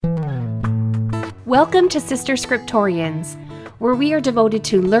Welcome to Sister Scriptorians, where we are devoted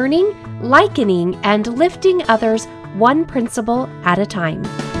to learning, likening, and lifting others one principle at a time.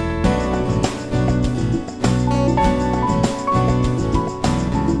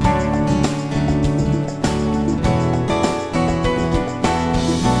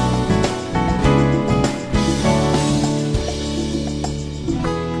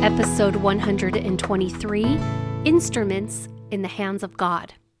 Episode 123, Instruments in the Hands of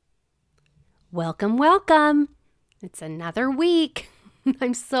God. Welcome, welcome. It's another week.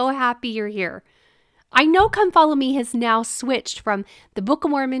 I'm so happy you're here. I know Come Follow Me has now switched from the Book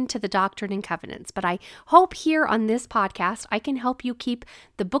of Mormon to the Doctrine and Covenants, but I hope here on this podcast I can help you keep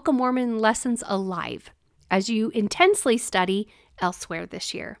the Book of Mormon lessons alive as you intensely study elsewhere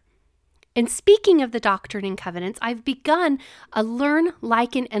this year. And speaking of the Doctrine and Covenants, I've begun a Learn,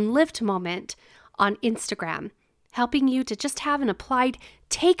 Liken, and Lift moment on Instagram, helping you to just have an applied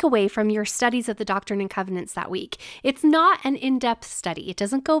takeaway from your studies of the Doctrine and Covenants that week. It's not an in-depth study. It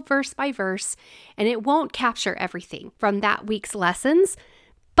doesn't go verse by verse, and it won't capture everything from that week's lessons,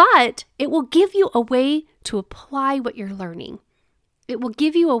 but it will give you a way to apply what you're learning. It will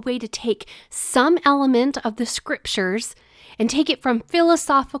give you a way to take some element of the scriptures and take it from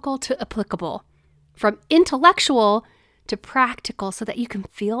philosophical to applicable, from intellectual to practical, so that you can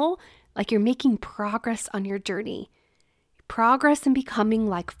feel like you're making progress on your journey. Progress in becoming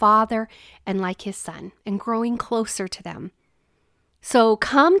like Father and like His Son and growing closer to them. So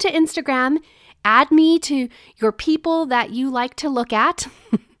come to Instagram, add me to your people that you like to look at.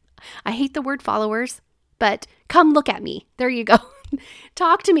 I hate the word followers, but come look at me. There you go.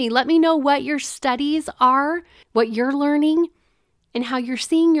 Talk to me. Let me know what your studies are, what you're learning, and how you're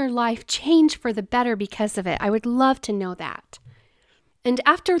seeing your life change for the better because of it. I would love to know that. And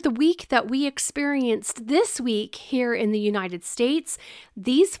after the week that we experienced this week here in the United States,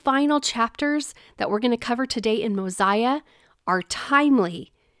 these final chapters that we're going to cover today in Mosiah are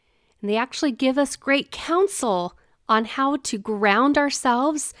timely. And they actually give us great counsel on how to ground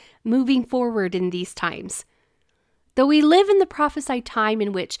ourselves moving forward in these times. Though we live in the prophesied time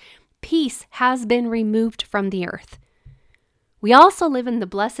in which peace has been removed from the earth, we also live in the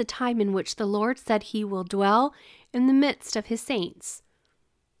blessed time in which the Lord said He will dwell in the midst of His saints.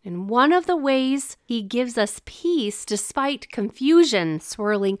 And one of the ways He gives us peace despite confusion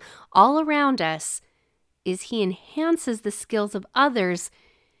swirling all around us is He enhances the skills of others,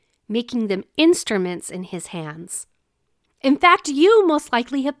 making them instruments in His hands. In fact, you most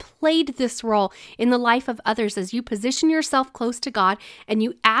likely have played this role in the life of others as you position yourself close to God and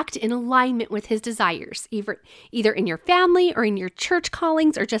you act in alignment with His desires, either in your family or in your church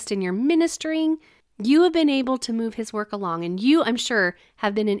callings or just in your ministering. You have been able to move His work along, and you, I'm sure,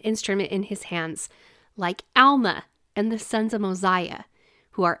 have been an instrument in His hands, like Alma and the sons of Mosiah,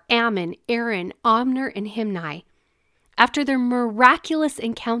 who are Ammon, Aaron, Omner, and Himni. After their miraculous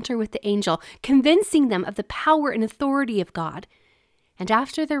encounter with the angel, convincing them of the power and authority of God, and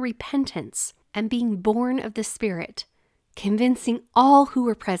after their repentance and being born of the Spirit, convincing all who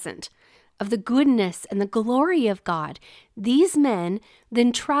were present of the goodness and the glory of God, these men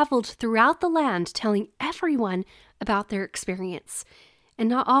then traveled throughout the land telling everyone about their experience. And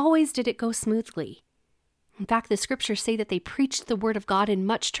not always did it go smoothly. In fact, the scriptures say that they preached the word of God in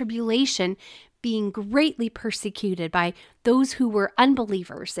much tribulation, being greatly persecuted by those who were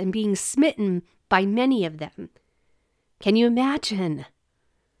unbelievers and being smitten by many of them. Can you imagine?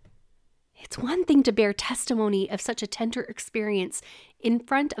 It's one thing to bear testimony of such a tender experience in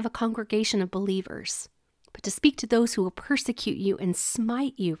front of a congregation of believers, but to speak to those who will persecute you and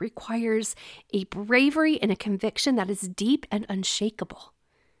smite you requires a bravery and a conviction that is deep and unshakable.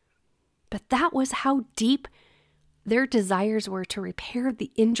 But that was how deep their desires were to repair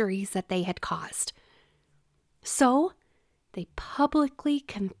the injuries that they had caused. So they publicly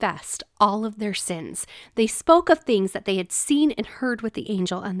confessed all of their sins. They spoke of things that they had seen and heard with the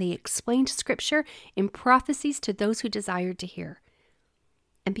angel, and they explained scripture in prophecies to those who desired to hear.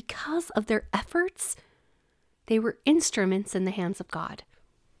 And because of their efforts, they were instruments in the hands of God.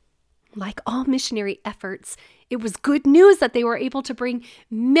 Like all missionary efforts, it was good news that they were able to bring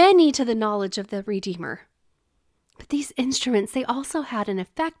many to the knowledge of the Redeemer. But these instruments, they also had an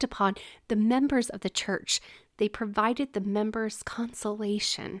effect upon the members of the church. They provided the members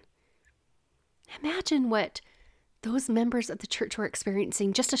consolation. Imagine what those members of the church were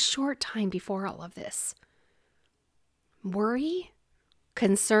experiencing just a short time before all of this. Worry?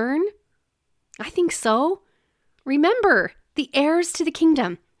 Concern? I think so. Remember, the heirs to the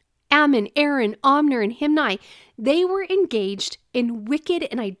kingdom, Ammon, Aaron, Omner, and Himni, they were engaged in wicked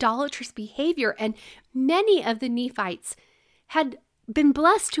and idolatrous behavior, and many of the Nephites had been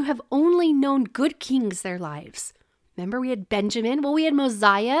blessed to have only known good kings their lives. Remember, we had Benjamin. Well, we had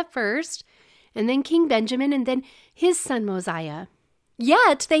Mosiah first, and then King Benjamin, and then his son Mosiah.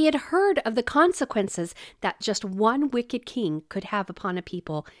 Yet they had heard of the consequences that just one wicked king could have upon a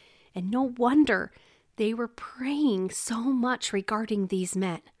people, and no wonder they were praying so much regarding these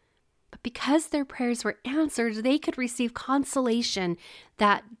men. But because their prayers were answered, they could receive consolation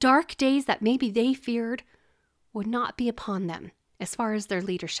that dark days that maybe they feared would not be upon them as far as their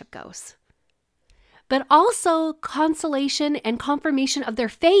leadership goes. But also consolation and confirmation of their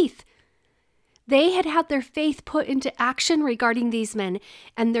faith. They had had their faith put into action regarding these men,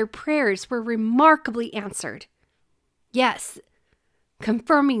 and their prayers were remarkably answered. Yes,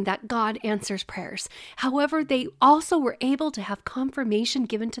 confirming that God answers prayers. However, they also were able to have confirmation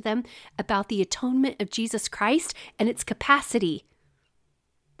given to them about the atonement of Jesus Christ and its capacity,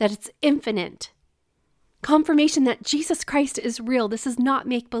 that it's infinite. Confirmation that Jesus Christ is real. This is not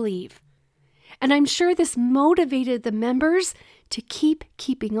make-believe. And I'm sure this motivated the members to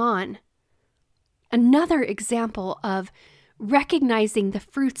keeping on. Another example of recognizing the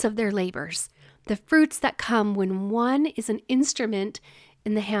fruits of their labors, the fruits that come when one is an instrument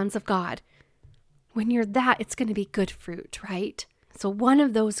in the hands of God. When you're that, it's going to be good fruit, right? So one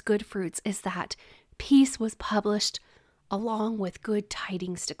of those good fruits is that peace was published along with good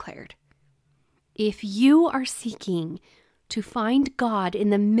tidings declared. If you are seeking to find God in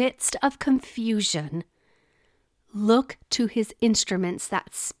the midst of confusion, look to his instruments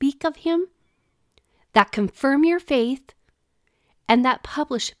that speak of him, that confirm your faith, and that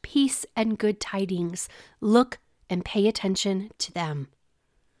publish peace and good tidings. Look and pay attention to them.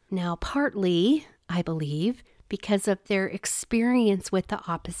 Now, partly, I believe, because of their experience with the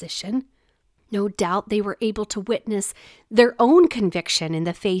opposition, no doubt they were able to witness their own conviction in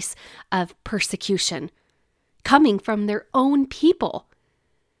the face of persecution, coming from their own people.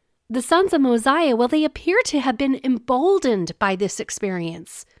 The sons of Mosiah, well, they appear to have been emboldened by this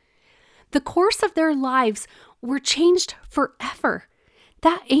experience. The course of their lives were changed forever.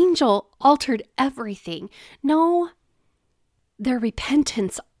 That angel altered everything. No, their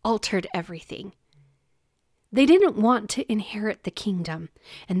repentance altered everything. They didn't want to inherit the kingdom,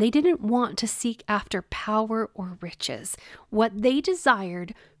 and they didn't want to seek after power or riches. What they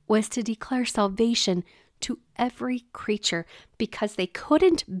desired was to declare salvation to every creature, because they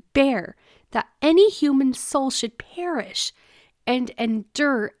couldn't bear that any human soul should perish and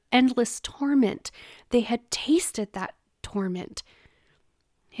endure endless torment. They had tasted that torment.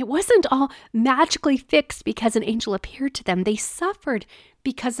 It wasn't all magically fixed because an angel appeared to them. They suffered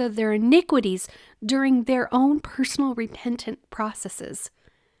because of their iniquities during their own personal repentant processes.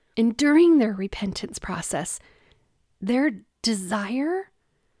 And during their repentance process, their desire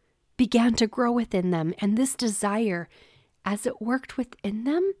began to grow within them. And this desire, as it worked within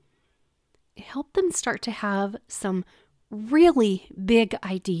them, it helped them start to have some really big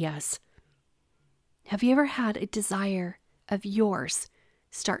ideas. Have you ever had a desire of yours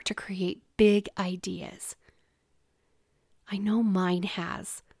start to create big ideas? I know mine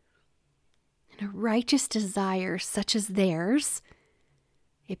has. And a righteous desire such as theirs,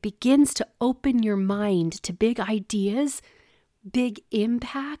 it begins to open your mind to big ideas, big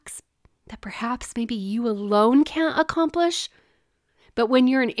impacts that perhaps maybe you alone can't accomplish. But when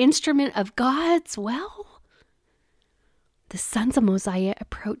you're an instrument of God's, well, the sons of Mosiah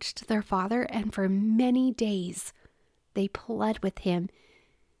approached their father, and for many days they pled with him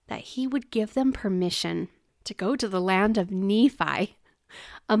that he would give them permission to go to the land of Nephi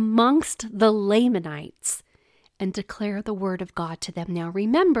amongst the Lamanites and declare the word of God to them. Now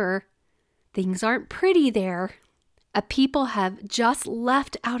remember, things aren't pretty there. A people have just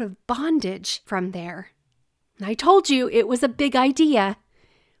left out of bondage from there. And I told you it was a big idea,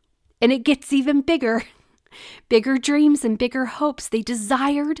 and it gets even bigger. Bigger dreams and bigger hopes. They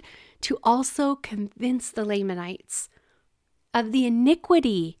desired to also convince the Lamanites of the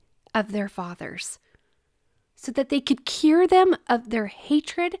iniquity of their fathers, so that they could cure them of their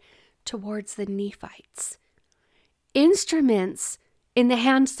hatred towards the Nephites. Instruments in the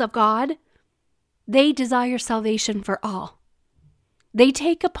hands of God, they desire salvation for all. They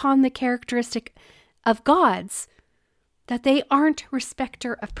take upon the characteristic of God's, that they aren't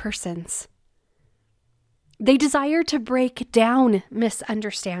respecter of persons. They desire to break down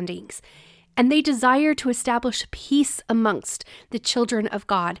misunderstandings, and they desire to establish peace amongst the children of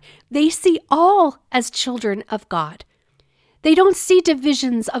God. They see all as children of God. They don't see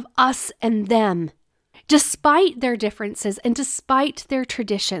divisions of us and them, despite their differences and despite their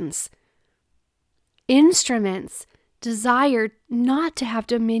traditions. Instruments desire not to have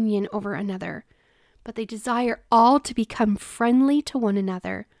dominion over another, but they desire all to become friendly to one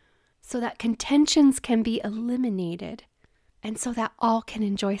another so that contentions can be eliminated and so that all can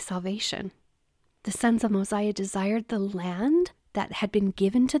enjoy salvation. The sons of Mosiah desired the land that had been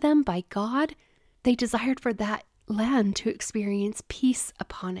given to them by God. They desired for that land to experience peace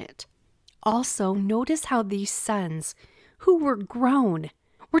upon it. Also, notice how these sons, who were grown,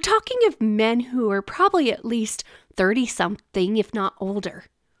 we're talking of men who are probably at least 30-something, if not older.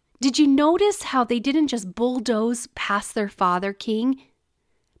 Did you notice how they didn't just bulldoze past their father king,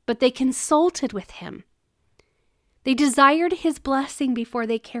 but they consulted with him? They desired his blessing before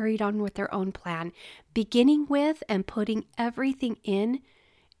they carried on with their own plan, beginning with and putting everything in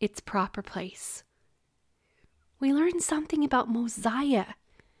its proper place. We learn something about Mosiah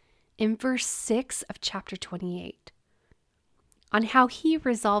in verse 6 of chapter 28 on how he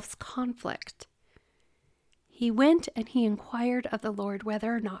resolves conflict. He went and he inquired of the Lord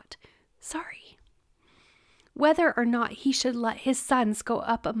whether or not he should let his sons go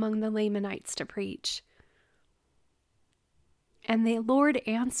up among the Lamanites to preach. And the Lord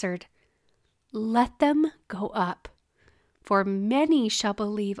answered, "Let them go up, for many shall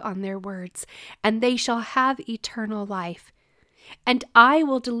believe on their words, and they shall have eternal life. And I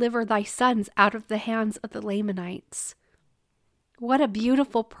will deliver thy sons out of the hands of the Lamanites." What a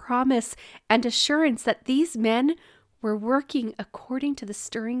beautiful promise and assurance that these men were working according to the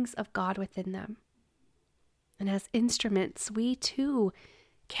stirrings of God within them. And as instruments, we too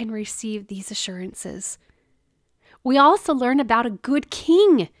can receive these assurances. We also learn about a good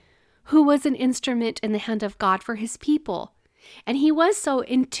king who was an instrument in the hand of God for his people. And he was so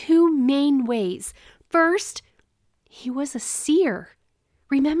in two main ways. First, he was a seer.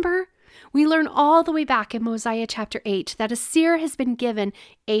 Remember? We learn all the way back in Mosiah chapter 8 that a seer has been given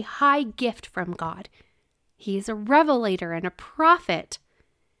a high gift from God. He is a revelator and a prophet.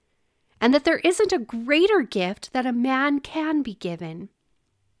 And that there isn't a greater gift that a man can be given.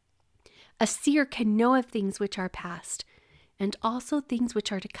 A seer can know of things which are past, and also things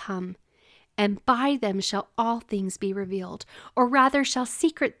which are to come. And by them shall all things be revealed, or rather shall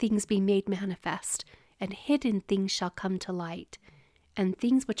secret things be made manifest, and hidden things shall come to light. And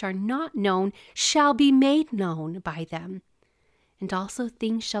things which are not known shall be made known by them. And also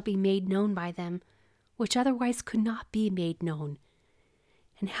things shall be made known by them, which otherwise could not be made known.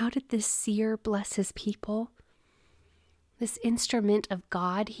 And how did this seer bless his people? This instrument of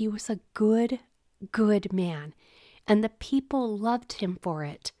God, he was a good man, and the people loved him for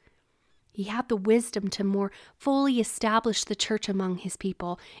it. He had the wisdom to more fully establish the church among his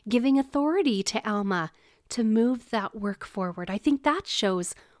people, giving authority to Alma to move that work forward. I think that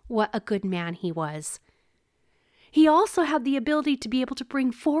shows what a good man he was. He also had the ability to be able to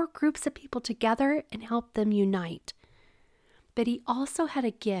bring 4 groups of people together and help them unite. But he also had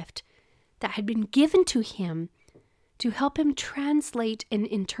a gift that had been given to him to help him translate and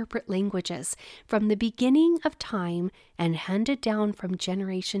interpret languages from the beginning of time and handed down from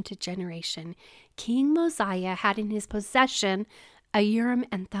generation to generation. King Mosiah had in his possession a Urim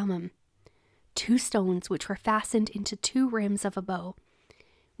and Thummim, 2 stones which were fastened into 2 rims of a bow,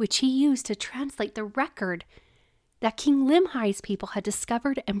 which he used to translate the record that King Limhi's people had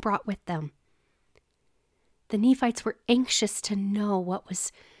discovered and brought with them. The Nephites were anxious to know what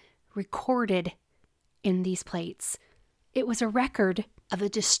was recorded in these plates. It was a record of a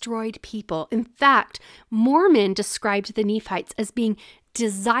destroyed people. In fact, Mormon described the Nephites as being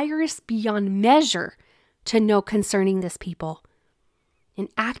desirous beyond measure to know concerning this people. And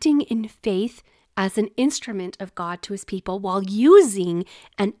acting in faith as an instrument of God to his people while using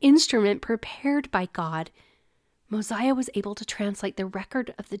an instrument prepared by God, Mosiah was able to translate the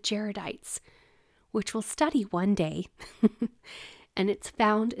record of the Jaredites, which we'll study one day, and it's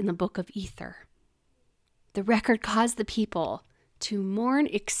found in the book of Ether. The record caused the people to mourn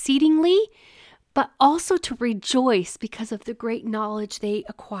exceedingly, but also to rejoice because of the great knowledge they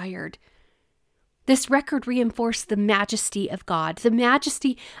acquired. This record reinforced the majesty of God, the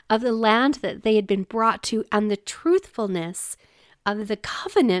majesty of the land that they had been brought to, and the truthfulness of the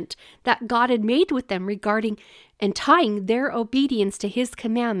covenant that God had made with them regarding and tying their obedience to his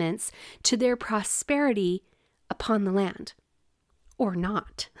commandments to their prosperity upon the land, or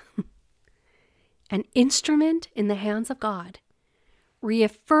not. An instrument in the hands of God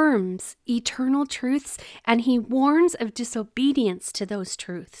reaffirms eternal truths, and he warns of disobedience to those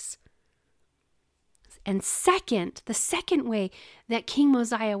truths. And second, the second way that King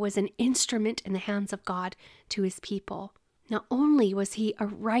Mosiah was an instrument in the hands of God to his people, not only was he a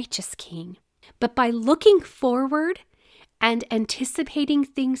righteous king, but by looking forward and anticipating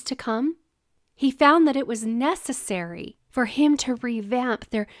things to come, he found that it was necessary for him to revamp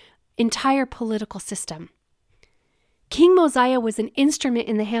their entire political system. King Mosiah was an instrument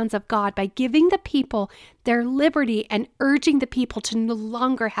in the hands of God by giving the people their liberty and urging the people to no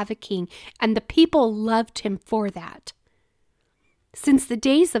longer have a king, and the people loved him for that. Since the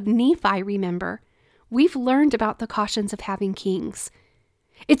days of Nephi, remember, we've learned about the cautions of having kings.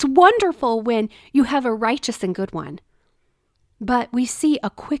 It's wonderful when you have a righteous and good one, but we see a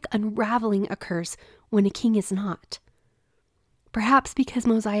quick unraveling occurs when a king is not. Perhaps because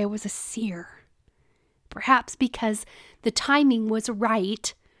Mosiah was a seer. Perhaps because the timing was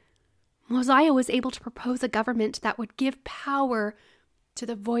right, Mosiah was able to propose a government that would give power to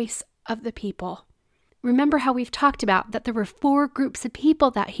the voice of the people. Remember how we've talked about that there were 4 groups of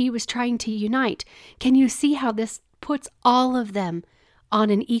people that he was trying to unite. Can you see how this puts all of them on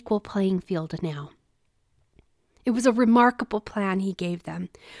an equal playing field now? It was a remarkable plan he gave them,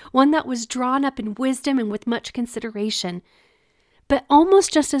 one that was drawn up in wisdom and with much consideration. But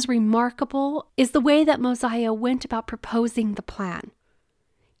almost just as remarkable is the way that Mosiah went about proposing the plan.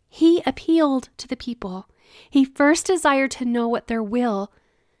 He appealed to the people. He first desired to know what their will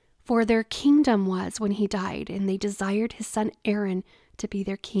for their kingdom was when he died, and they desired his son Aaron to be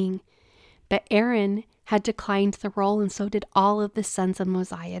their king. But Aaron had declined the role, and so did all of the sons of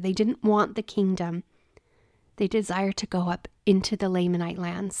Mosiah. They didn't want the kingdom. They desired to go up into the Lamanite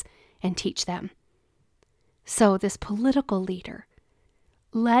lands and teach them. So this political leader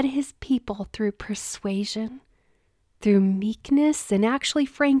led his people through persuasion, through meekness, and actually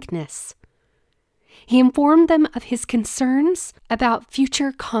frankness. He informed them of his concerns about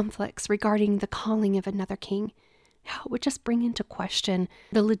future conflicts regarding the calling of another king. How it would just bring into question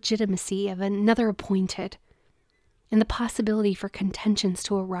the legitimacy of another appointed and the possibility for contentions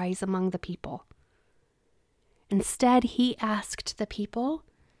to arise among the people. Instead, he asked the people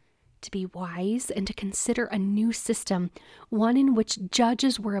to be wise and to consider a new system, one in which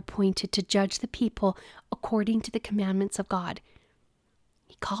judges were appointed to judge the people according to the commandments of God.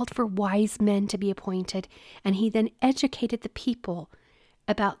 He called for wise men to be appointed, and he then educated the people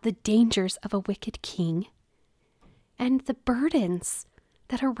about the dangers of a wicked king and the burdens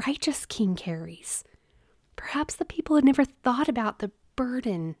that a righteous king carries. Perhaps the people had never thought about the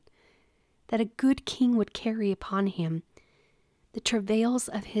burden that a good king would carry upon him, the travails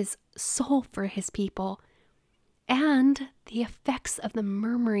of his soul for his people, and the effects of the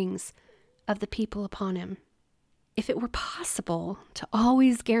murmurings of the people upon him. If it were possible to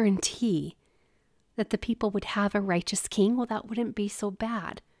always guarantee that the people would have a righteous king, well, that wouldn't be so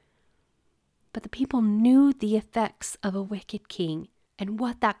bad. But the people knew the effects of a wicked king and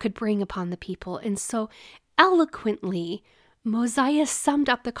what that could bring upon the people. And so eloquently, Mosiah summed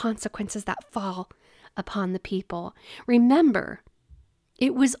up the consequences that fall upon the people. Remember,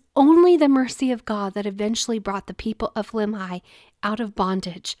 it was only the mercy of God that eventually brought the people of Limhi out of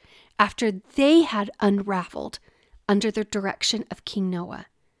bondage after they had unraveled under the direction of King Noah.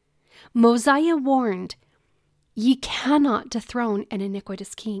 Mosiah warned, "Ye cannot dethrone an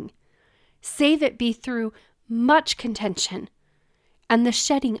iniquitous king, save it be through much contention and the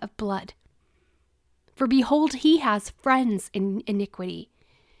shedding of blood. For behold, he has friends in iniquity,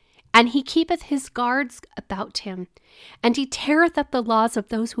 and he keepeth his guards about him, and he teareth up the laws of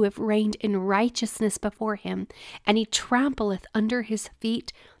those who have reigned in righteousness before him, and he trampleth under his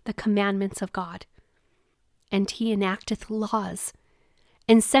feet the commandments of God. And he enacteth laws,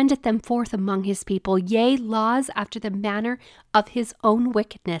 and sendeth them forth among his people, yea, laws after the manner of his own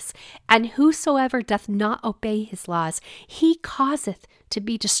wickedness. And whosoever doth not obey his laws, he causeth to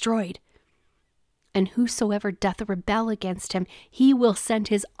be destroyed. And whosoever doth rebel against him, he will send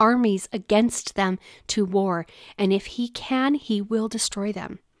his armies against them to war, and if he can, he will destroy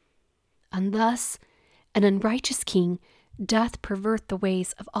them. And thus an unrighteous king doth pervert the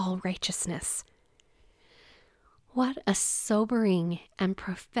ways of all righteousness." What a sobering and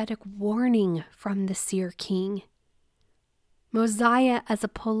prophetic warning from the seer king. Mosiah, as a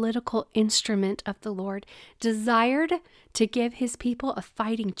political instrument of the Lord, desired to give his people a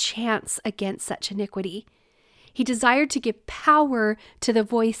fighting chance against such iniquity. He desired to give power to the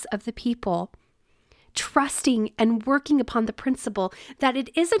voice of the people, trusting and working upon the principle that it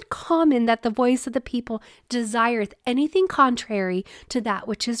isn't common that the voice of the people desireth anything contrary to that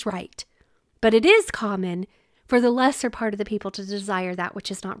which is right, but it is common for the lesser part of the people to desire that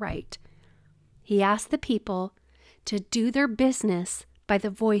which is not right. He asked the people to do their business by the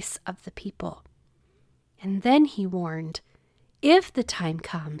voice of the people. And then he warned, if the time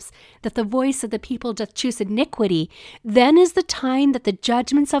comes that the voice of the people doth choose iniquity, then is the time that the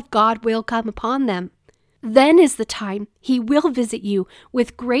judgments of God will come upon them. Then is the time he will visit you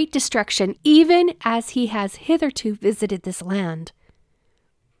with great destruction, even as he has hitherto visited this land.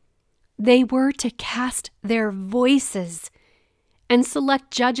 They were to cast their voices and select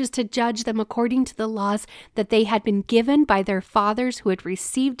judges to judge them according to the laws that they had been given by their fathers who had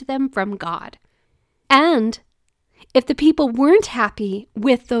received them from God. And if the people weren't happy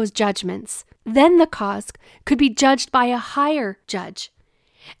with those judgments, then the cause could be judged by a higher judge.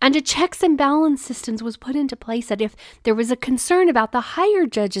 And a checks and balance systems was put into place that if there was a concern about the higher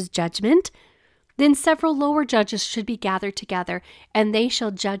judge's judgment, then several lower judges should be gathered together, and they shall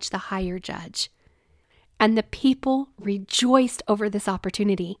judge the higher judge. And the people rejoiced over this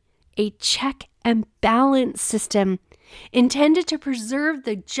opportunity. A check and balance system intended to preserve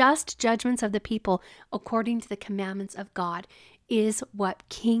the just judgments of the people according to the commandments of God is what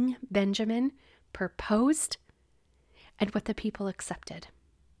King Benjamin proposed and what the people accepted.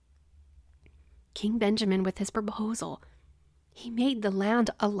 King Benjamin, with his proposal, he made the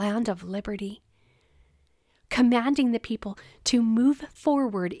land a land of liberty, commanding the people to move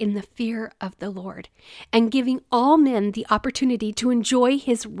forward in the fear of the Lord and giving all men the opportunity to enjoy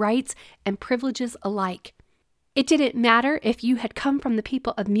his rights and privileges alike. It didn't matter if you had come from the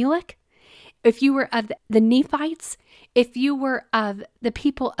people of Mulek, if you were of the Nephites, if you were of the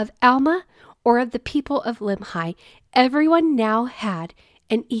people of Alma, or of the people of Limhi. Everyone now had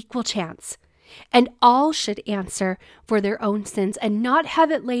an equal chance, and all should answer for their own sins and not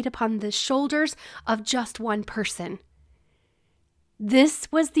have it laid upon the shoulders of just one person. This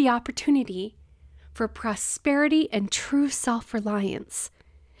was the opportunity for prosperity and true self-reliance.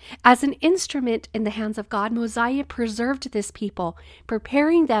 As an instrument in the hands of God, Mosiah preserved this people,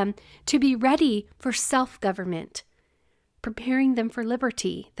 preparing them to be ready for self-government, preparing them for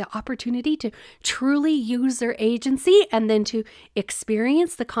liberty, the opportunity to truly use their agency and then to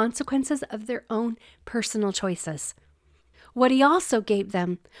experience the consequences of their own personal choices. What he also gave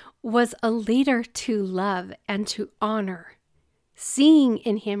them was a leader to love and to honor, seeing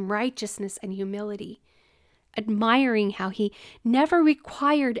in him righteousness and humility, admiring how he never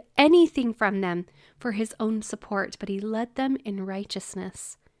required anything from them for his own support, but he led them in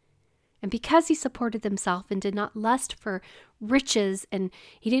righteousness. And because he supported himself and did not lust for riches, and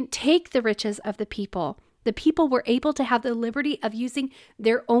he didn't take the riches of the people were able to have the liberty of using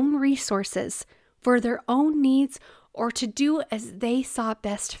their own resources for their own needs or to do as they saw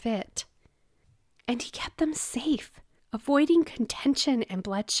best fit. And he kept them safe, avoiding contention and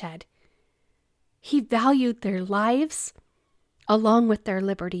bloodshed. He valued their lives along with their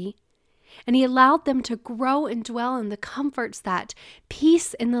liberty, and he allowed them to grow and dwell in the comforts that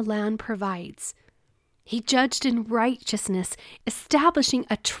peace in the land provides. He judged in righteousness, establishing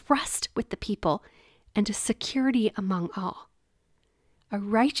a trust with the people and a security among all. A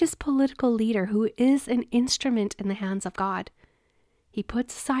righteous political leader who is an instrument in the hands of God. He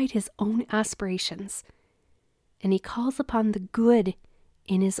puts aside his own aspirations, and he calls upon the good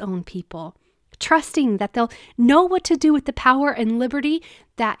in his own people, trusting that they'll know what to do with the power and liberty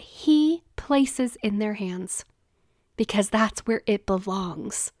that he places in their hands, because that's where it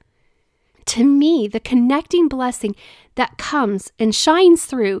belongs. To me, the connecting blessing that comes and shines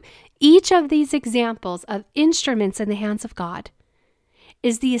through each of these examples of instruments in the hands of God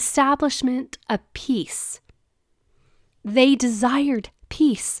is the establishment of peace. They desired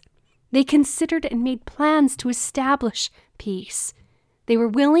peace. They considered and made plans to establish peace. They were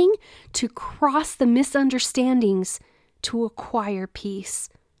willing to cross the misunderstandings to acquire peace.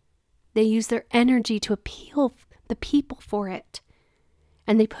 They used their energy to appeal the people for it.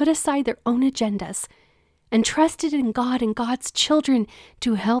 And they put aside their own agendas and trusted in God and God's children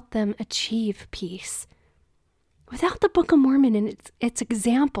to help them achieve peace. Without the Book of Mormon and its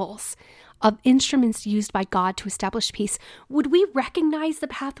examples of instruments used by God to establish peace, would we recognize the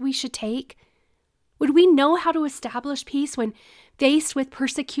path we should take? Would we know how to establish peace when faced with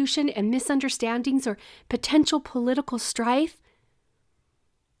persecution and misunderstandings or potential political strife?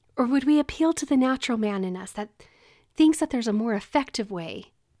 Or would we appeal to the natural man in us that thinks that there's a more effective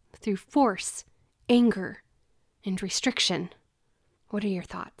way through force, anger, and restriction? What are your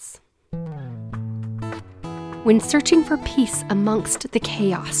thoughts? When searching for peace amongst the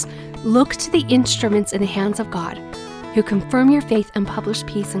chaos, look to the instruments in the hands of God, who confirm your faith and publish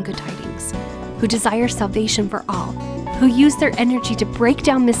peace and good tidings, who desire salvation for all, who use their energy to break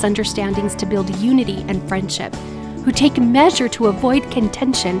down misunderstandings to build unity and friendship, who take measure to avoid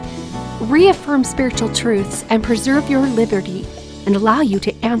contention, reaffirm spiritual truths, and preserve your liberty and allow you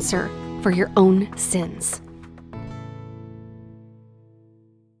to answer for your own sins.